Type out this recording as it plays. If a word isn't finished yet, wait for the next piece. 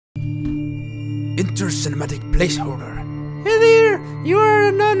Inter-cinematic placeholder. Hey there, you are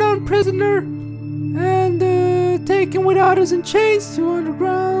an unknown prisoner and taken with others in chains to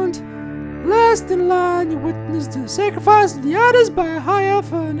underground. Last in line, you witnessed the sacrifice of the others by a high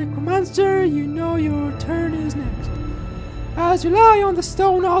alpha necromancer. You know your turn is next. As you lie on the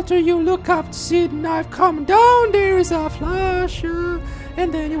stone altar, you look up to see the knife coming down. There is a flash,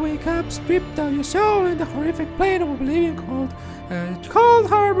 and then you wake up stripped of your soul in the horrific plane of oblivion called Cold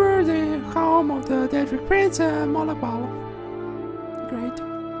Harbor, the home of the Daedric Prince Molabal. Great.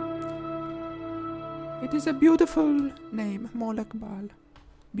 It is a beautiful name, Molakbal.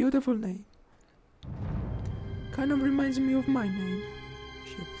 Beautiful name. Kind of reminds me of my name.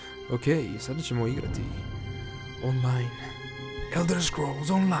 Shit. Ok, sada ćemo igrati online. Elder Scrolls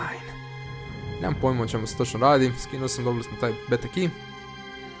Online. Nemam pojma o čemu se točno radi. Skinuo sam, dobili smo taj beta key.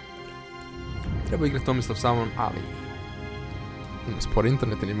 Treba igrati Tomislav samom, ali ima spor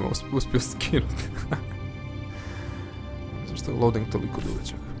internet i nima uspio skinuti. Zašto je loading toliko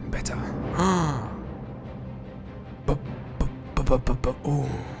dugačak? Beta.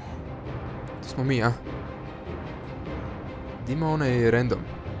 To smo mi, a? Gdje ima onaj random?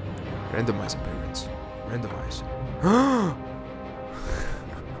 Randomize appearance. Randomize.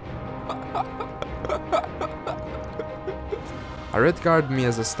 A red card me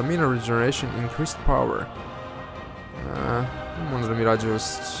as a stamina regeneration increased power. Možda da mi rađe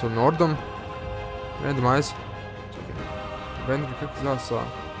s Nordom. Randomize. Čekaj. Vendri, kako zna sa...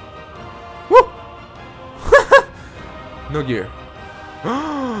 No gear.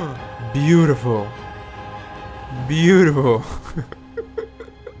 Beautiful. Beautiful.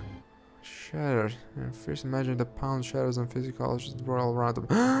 Shatter. First imagine the pound shadows and physical just roll around them.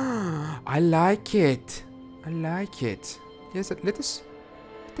 I like it. I like it. Yes, let us.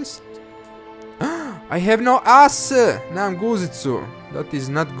 I have no ass. Nemam guzicu. That is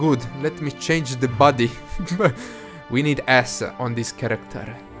not good. Let me change the body. We need ass on this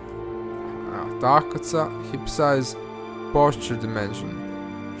character. Takoca, hip size, posture dimension.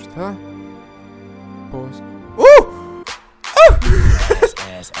 Šta?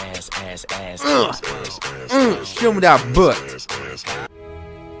 Show me that butt.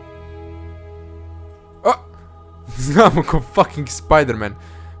 Znamo ko fucking Spider-Man.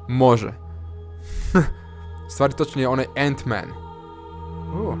 Može. Stvari točnije onaj Ant-Man.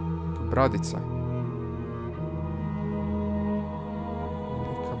 Bradica.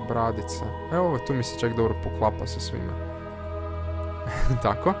 Neka bradica. Evo, tu mi se čak dobro poklapa sa svima.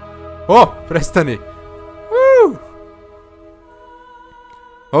 Tako. Prestani.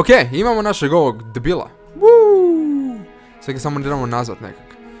 Ok, imamo našeg ovog debila. Sad ga samo moramo nazvat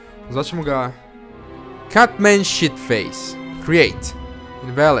nekak. Zvaćemo ga... Catman shitface. Create.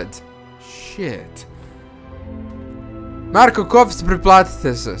 Invalid. Shit. MarkoKOFS,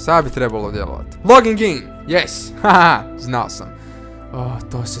 preplatite se. Sad bi trebalo djelovati. Logging in. Yes. Haha. Znao sam.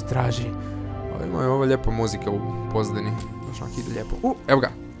 To se traži. Ima je ova lijepa muzika u pozadini. Znaš onak ide lijepo. Evo ga.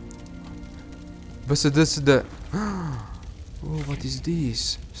 VSD. What is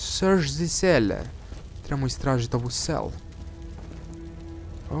this? Search the cell. Trebamo istražiti ovu cell.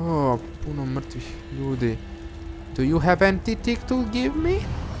 Puno mrtvih ljudi. Do you have anything to give me?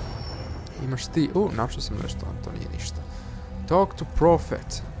 Imaš ti... našao sam nešto, ali to nije ništa. Talk to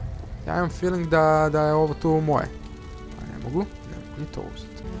prophet. Ja imam feeling da je ovo tu moje. A ne mogu ni to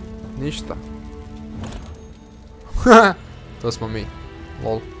uzeti. Ništa. To smo mi.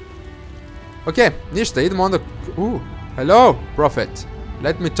 Lol. Ok, ništa, idemo onda... hello, prophet.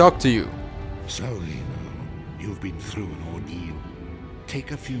 Let me talk to you. Slowly now. You've been through an ordeal.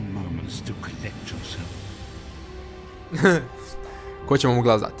 Take a few moments to collect yourself. Ko ćemo mu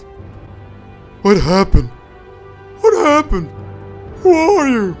glas dati? What happened? What happened? Who are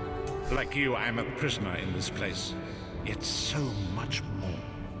you? Like you, I am a prisoner in this place. Yet so much more.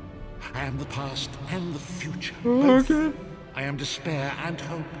 I am the past and the future. Okay. I am despair and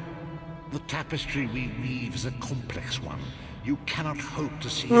hope. The tapestry we weave is a complex one. You cannot hope to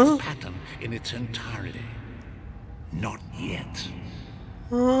see its pattern in its entirety. Not yet.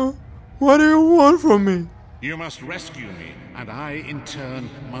 What do you want from me? You must rescue me, and I, in turn,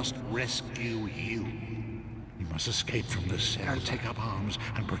 must rescue you. You must escape from this cell, take up arms,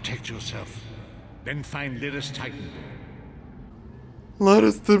 and protect yourself. Then find Lyris Titan.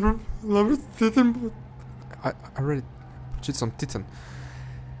 Lyris Titan... I already... Cheat some Titan.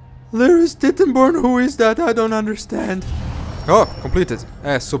 Lyris Titanborn, who is that? I don't understand. Completed.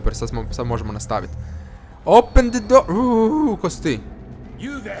 Super, sad možemo nastaviti. Open the door. Ko si ti?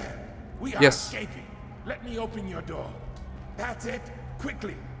 You there? We are escaping. Let me open your door. That's it.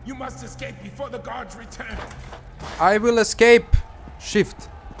 Quickly. You must escape before the guards return. I will escape. Shift.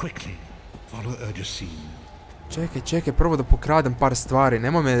 Quickly. Čekaj, prvo da pokradem par stvari.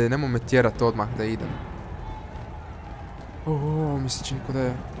 Nemoj me tjerat odmah da idem. Mi se čini ko da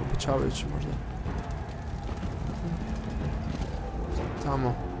je obećavajući možda.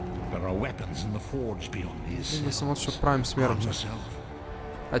 Tamo. Vidim da sam otišao pravim smjerom.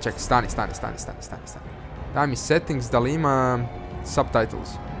 Čekaj, stani. Daj mi settings, da li ima subtitles?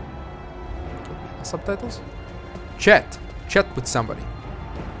 Subtitles? Chat with somebody.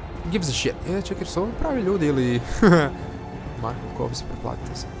 Gives a shit. Čekaj, su ovi pravi ljudi ili... MarkoKOFS,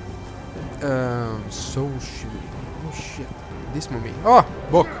 preplatite se. So shitty. Oh shit. Gdje smo mi? Oh,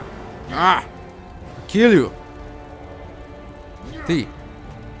 bok! Kill you! Ti.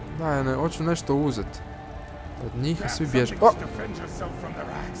 Daj, hoću nešto uzet. Od njih svi bježe.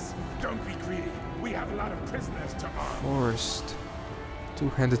 Forced.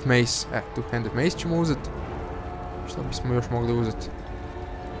 Two-handed mace. Two-handed mace ćemo uzet. Što bismo još mogli uzet?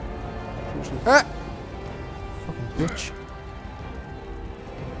 Fucking bitch.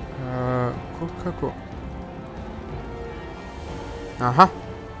 Kako? Aha.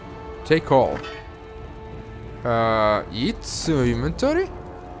 Take all. Eat. Inventory.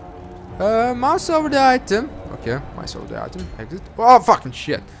 Mouse over the item. Okay, mouse over the item. Exit. Oh, fucking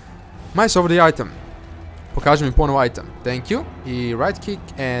shit. Mouse over the item. Pokaži mi ponovo item. Thank you. I right kick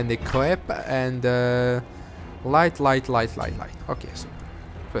and the clap and light. Okay, super.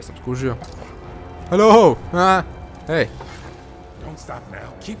 Sve sam skužio. Hello! Hey. Don't stop now.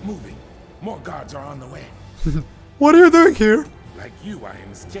 Keep moving. More guards are on the way. What are you doing here? Like you, I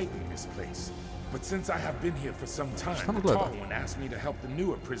am escaping this place. But since I have been here for some time, the tall one asked me to help the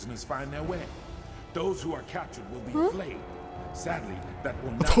newer prisoners find their way. Those who are captured will be flayed. Sadly, that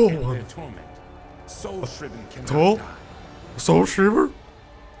will not end their torment. Soul shriven cannot die. Soul Shriver?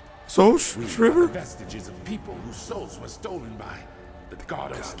 Soul Shriver? Vestiges of people whose souls were stolen by the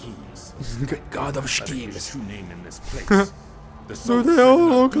God of Schemes. God of Schemes. The true name in this place. Do they all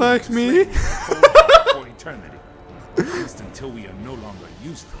look like me? For eternity. At least until we are no longer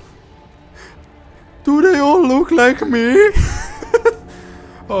useful. Do they all look like me?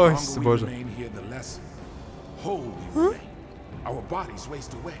 Oh, the longer we remain here, the less whole we remain. Our bodies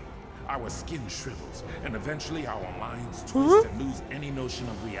waste away. Our skin shrivels, and eventually our minds twist and lose any notion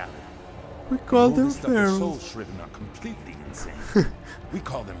of reality. We call them The pharaohs. soul shriven are completely insane. We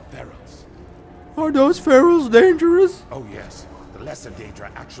call them pharaohs. Are those pharaohs dangerous? Oh yes, the lesser Daedra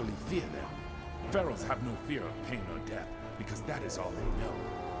actually fear them. Pharaohs have no fear of pain or death, because that is all they know.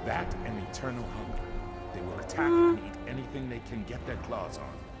 That and eternal hunger. They will attack and eat anything they can get their claws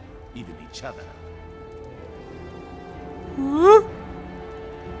on, even each other.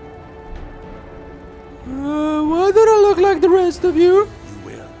 Why don't I look like the rest of you? You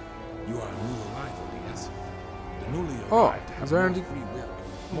will. You are a new arrival, yes. The newly arrived have more free will,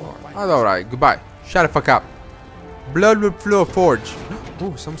 more fight. Alright, goodbye. Shut the fuck up. Blood will flow forge.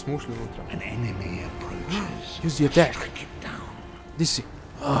 Sam smo ušli unutra. An enemy approaches. Use the attack. Strike it down. Di si?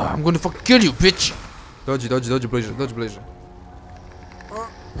 I'm gonna fucking kill you, bitch! Dođi bliže.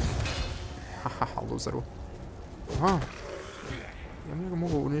 Haha, loseru. Ja njega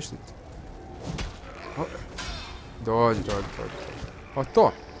mogu uništiti. Dođi.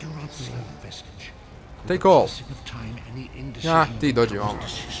 To! Do not see the vestige. Take all. Passing of time, any Ja, indecision ti dođi becomes ovamo.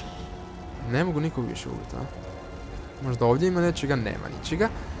 decision. Ne mogu nikog više ubiti, a? Možda ovdje ima nečega, nema ničega.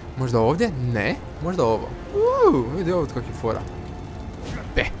 Možda ovdje? Ne. Možda ovo. Vidi ovo kak je fora.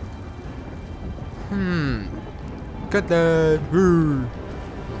 Be. Cut that.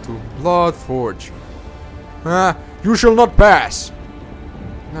 To Blood Forge. You shall not pass.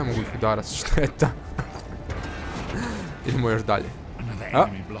 Ne mogu ih udarat, šteta. Idemo još dalje. Another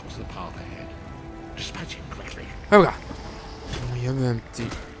enemy blocks the path ahead. Dispatch him quickly. Evo ga. Jebem ti.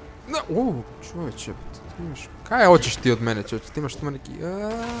 Čovječe. Kaj hoćeš ti od mene, čovječe? Ti imaš tu neki...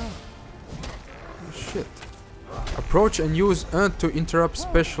 Shit. Approach and use to interrupt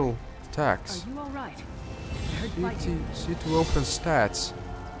special attacks. See to open stats.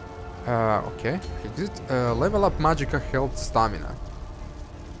 Okay. Exit. Level up magicka, health, stamina.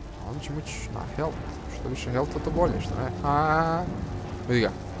 Onda ćemo ići na health. Što više healtha to bolje, što ne? Vidi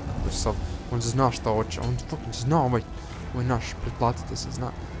ga. On zna šta hoće. On fucking zna ovaj naš. Pretplatite se,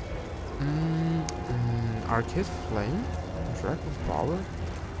 zna. Arcade Flame. Dragon Power.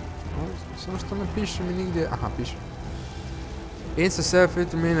 Samo što ne piše mi nigdje. Aha, piše. Insta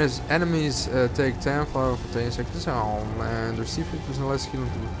 7 minutes. Enemies take 10 for 10 seconds and receive 50% less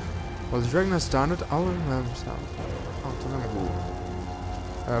healing. While the dragon has stunned, I'll remember sound. To ne mogu.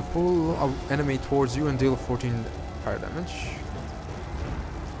 Pull an enemy towards you and deal 14 fire damage.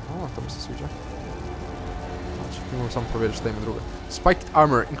 To mi se sviđa. Imamo samo provjeriti šta ima druga. Spiked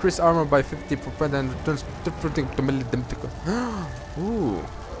armor. Increase armor by 50% and returns to melee damage.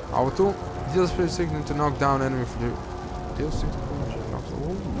 A ovo tu. Deals free signal to knock down enemy for you. Deals signal to knock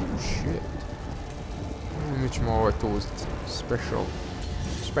down. Shit. Mi ćemo ovaj tu uzeti.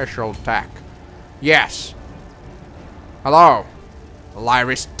 Special attack. Yes. Hello.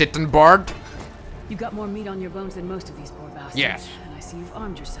 Lyris Tittenboard. You got more meat on your bones than most of these poor bastards. Yes. And I see you've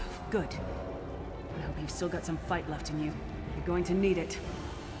armed yourself. Good. I hope you've still got some fight left in you. You're going to need it.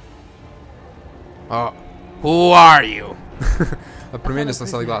 Who are you? Promijenio sam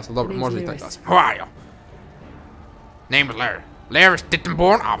sad glas, ali dobro, može i taj glas. Who are you? Name is Larry. Lyris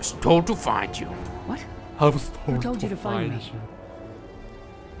Tittenboard, I was told to find you. What? I was Who told you to find me?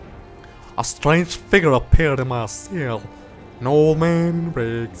 A strange figure appeared in my cell. An old man in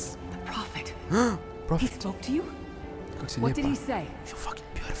rags. The prophet. Prophet? He spoke to you? What did he say? You're fucking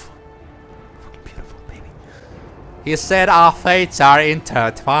beautiful. Fucking beautiful, baby. He said our fates are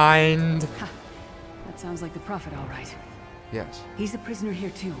intertwined. Ha. That sounds like the prophet, all right. Yes. He's a prisoner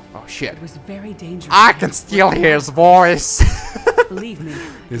here too. Oh shit. It was very dangerous. I can still hear his voice. Believe me.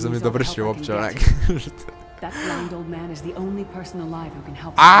 Nisam mi dovršio uopće onak. That blind old man is the only person alive who can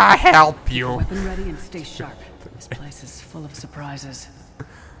help I help you. Weapon ready and stay sharp. This place is full of surprises.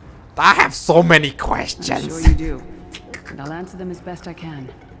 I have so many I'm questions. sure you do. And I'll answer them as best I can.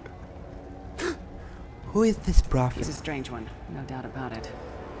 Who is this prophet? He's a strange one, no doubt about it.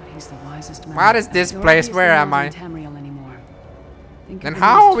 But he's the wisest man. What is this place? Where am I? Then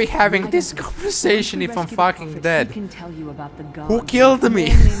how are we having this conversation if I'm fucking dead? Who killed me?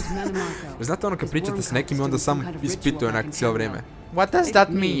 Znate ono kad pričate s nekim i onda sam ispituje onak cijelo vrijeme. What does that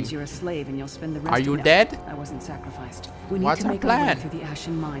mean? Are you dead? What's our plan?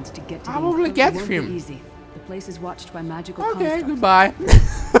 How will we get him? Okay, goodbye.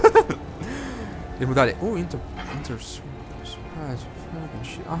 Idemo dalje.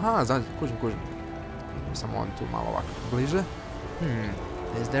 Aha, znači, kužim. Idemo samo on tu malo ovako bliže.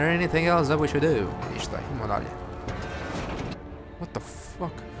 Is there anything else that we should do? Ništa, idemo dalje. What the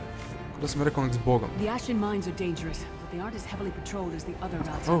fuck? Kada sam rekao onak s Bogom. The Ashen mines are dangerous, but they aren't as heavily patrolled as the other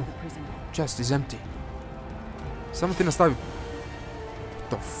routes out of the prison. Chest is empty. Samo ti nastavi. What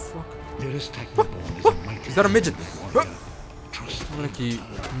the fuck? Is that a midget? Ovo neki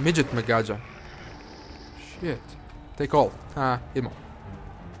midget me gađa. Shit. Take all. Idemo.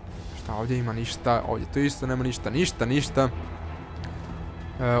 Šta ovdje ima? Ništa. Ovdje tu isto nema ništa. Ništa.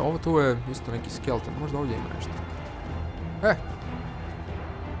 Ovo tu je isto neki skeleton. Možda ovdje ima nešto.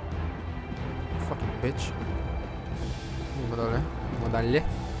 Fucking bitch. Idemo dalje.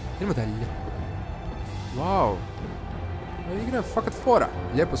 Wow. Ova igra je fakat fora.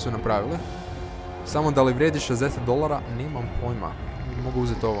 Lijepo su napravili. Samo da li vrijedi $60? Nemam pojma. Mogu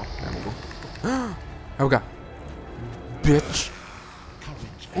uzeti ovo. Ne mogu. Evo ga. Bitch.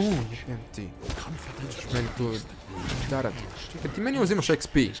 Jebem ti. Češ meni tu darat. Čekaj, ti meni uzimaš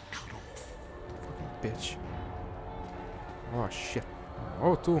XP. Fucking bitch. Oh shit.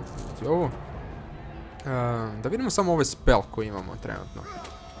 Ovo tu. Ovo. Da vidimo samo ovaj spell koji imamo trenutno.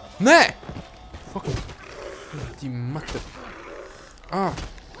 Ne! Fucking. Ti mater.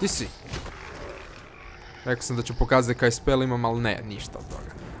 Ti si. Rekao sam da ću pokazati kaj spell imam, ali ne, ništa od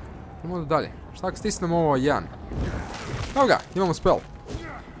toga. Idemo dalje. Šta ako stisnemo ovo 1? Evo ga, imamo spell.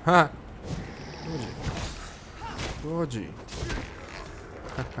 Dođi.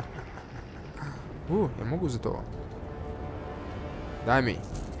 Ja mogu uzeti ovo. Daj mi.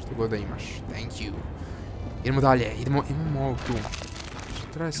 Što god da imaš. Thank you. Idemo dalje. Imamo ovo tu. Što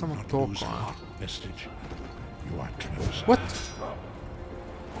treba samo toliko. What?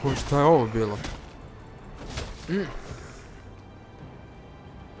 Šta je ovo bilo?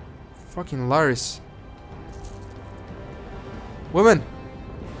 Fucking Lyris. Women!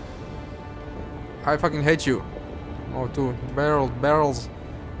 I fucking hate you. Ovo tu, barrels.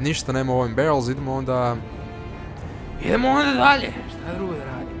 Ništa nema u ovim barrels, idemo onda dalje. Šta drugo da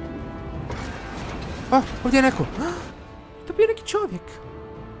radim? Ovdje je neko. To bio neki čovjek.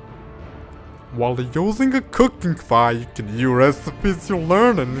 While using a cooking fire, you can view recipes you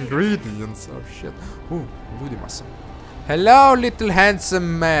learn and ingredients. Oh shit. Ljudima sam. Hello, little handsome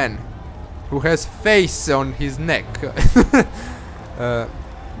man. Who has face on his neck.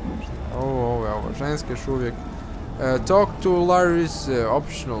 Ovo, ženske još uvijek. Talk to Lyris,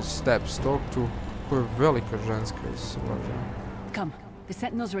 optional steps. Talk to... Koja je velika ženska iz Come. The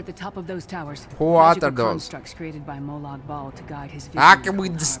sentinels are at the top of those towers. What are those? Constructs created by Molag Bal to guide his vision. How can we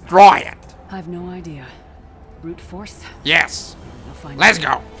destroy it? I have no idea. Brute force? Yes. Let's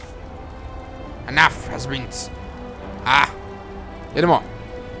go. Enough has been... Idemo.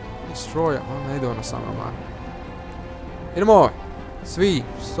 Destroy... ne ide ona sama, man. Idemo! Svi!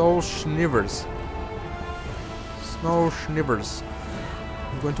 Soul Snivers. Snow Snivers.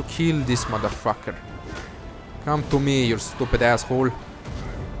 I'm going to kill this motherfucker. Come to me, you stupid asshole.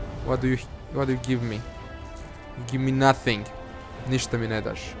 What do you give me? Give me nothing. Ništa mi ne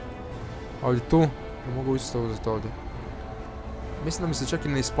daš. Ovdje tu? Ne mogu isto uzeti ovdje. Mislim da mi se čak i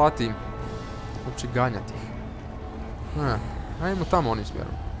ne isplati uopće ganjati ih. Ajmo tamo onim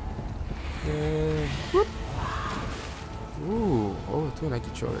smjerom. Ovo tu je neki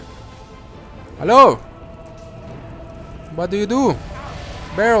čovjek. Hello! What do you do?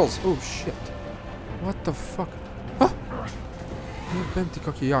 Barrels! Oh shit. What the fuck? Pem ti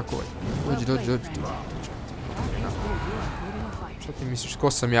kak je jako ovaj. Dođi. Što ti misliš,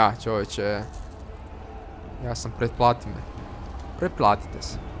 ko sam ja, čovječe? Ja sam, pretplati me. Pretplatite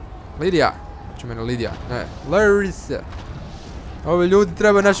se. Lidija! Hoću mene Lidija. Ne, Larissa! Ovi ljudi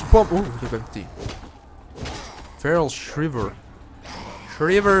trebaju našu jebem ti. Feral Shriver.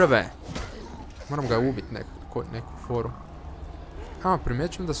 Shriverove. Moram ga ubiti neku foru.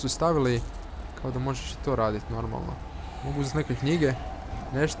 Primjećujem da su stavili kao da možeš i to raditi normalno. Mogu uzeti neke knjige.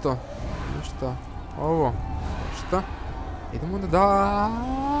 Nešto. Ovo. Šta? Idemo onda da...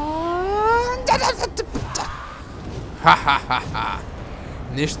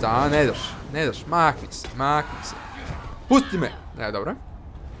 Ništa, ne daš. Makni se. Pusti me! Ne, dobro.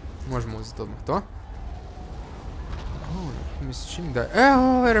 Možemo uzeti odmah to. Mi se čini da je...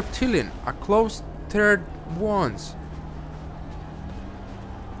 ovo je reptilian. A close third ones.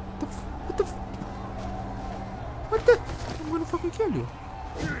 What the? I'm gonna fucking kill you.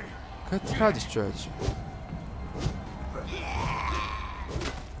 Kaj ti radiš, čovječe?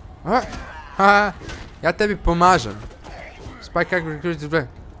 Ja tebi pomažem. Spaj kako recruited back.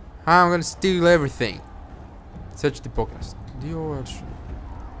 I'm gonna steal everything. Sve ću ti pokrast. Gdje ovo još?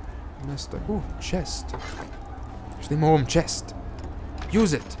 Nesto je. Chest. Šta ima u ovom chest?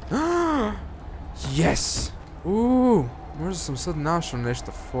 Use it. Yes. Možda sam sad našao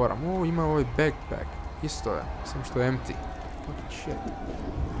nešto fora. Ima ovaj backpack. Isto je. Samo što je empty. Fucking shit.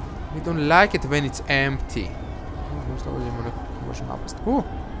 We don't like it when it's empty. Možda ovdje ima neko ko može napast.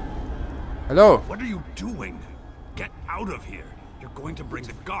 Hello. What are you doing? Get out of here. You're going to bring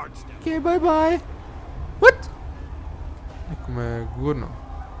the guards down. Okay, bye. What? Neko me gurno.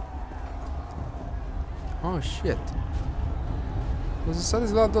 Oh shit. To za sad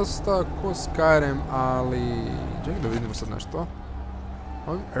izgleda dosta ko Skyrim, ali... Čekaj da vidimo sad nešto.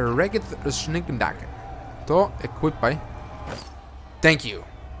 Ragged Schnickdacken. To equipaj. Thank you.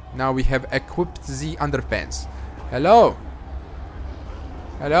 Now we have equipped the underpants. Hello.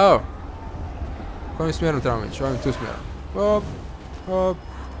 Kojim smjerom trebamo ići? Ovim tu smjerom.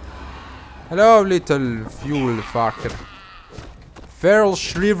 Hello, little fuel fucker. Feral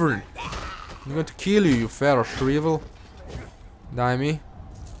Shriver. I'm going to kill you, you feral shrivel. Daj mi.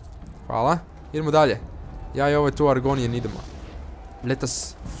 Hvala. Idemo dalje. Ja i ovaj tu Argonian idemo. Let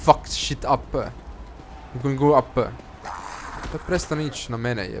us fuck shit up. We're going to go up. Da prestani ići na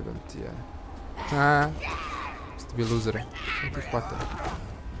mene, jebem ti je. Ste vi luzeri.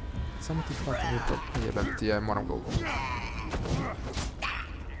 Samo ti hvata. Jebem ti je, moram go.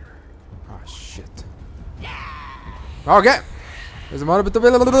 Shit. Okej. Ne znam, mora bi to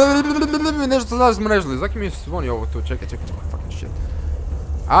bilo... Nešto znaš smo rešili. Zaki mi je zvonio ovo tu. Čekaj. Fucking shit.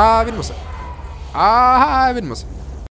 Vidimo se.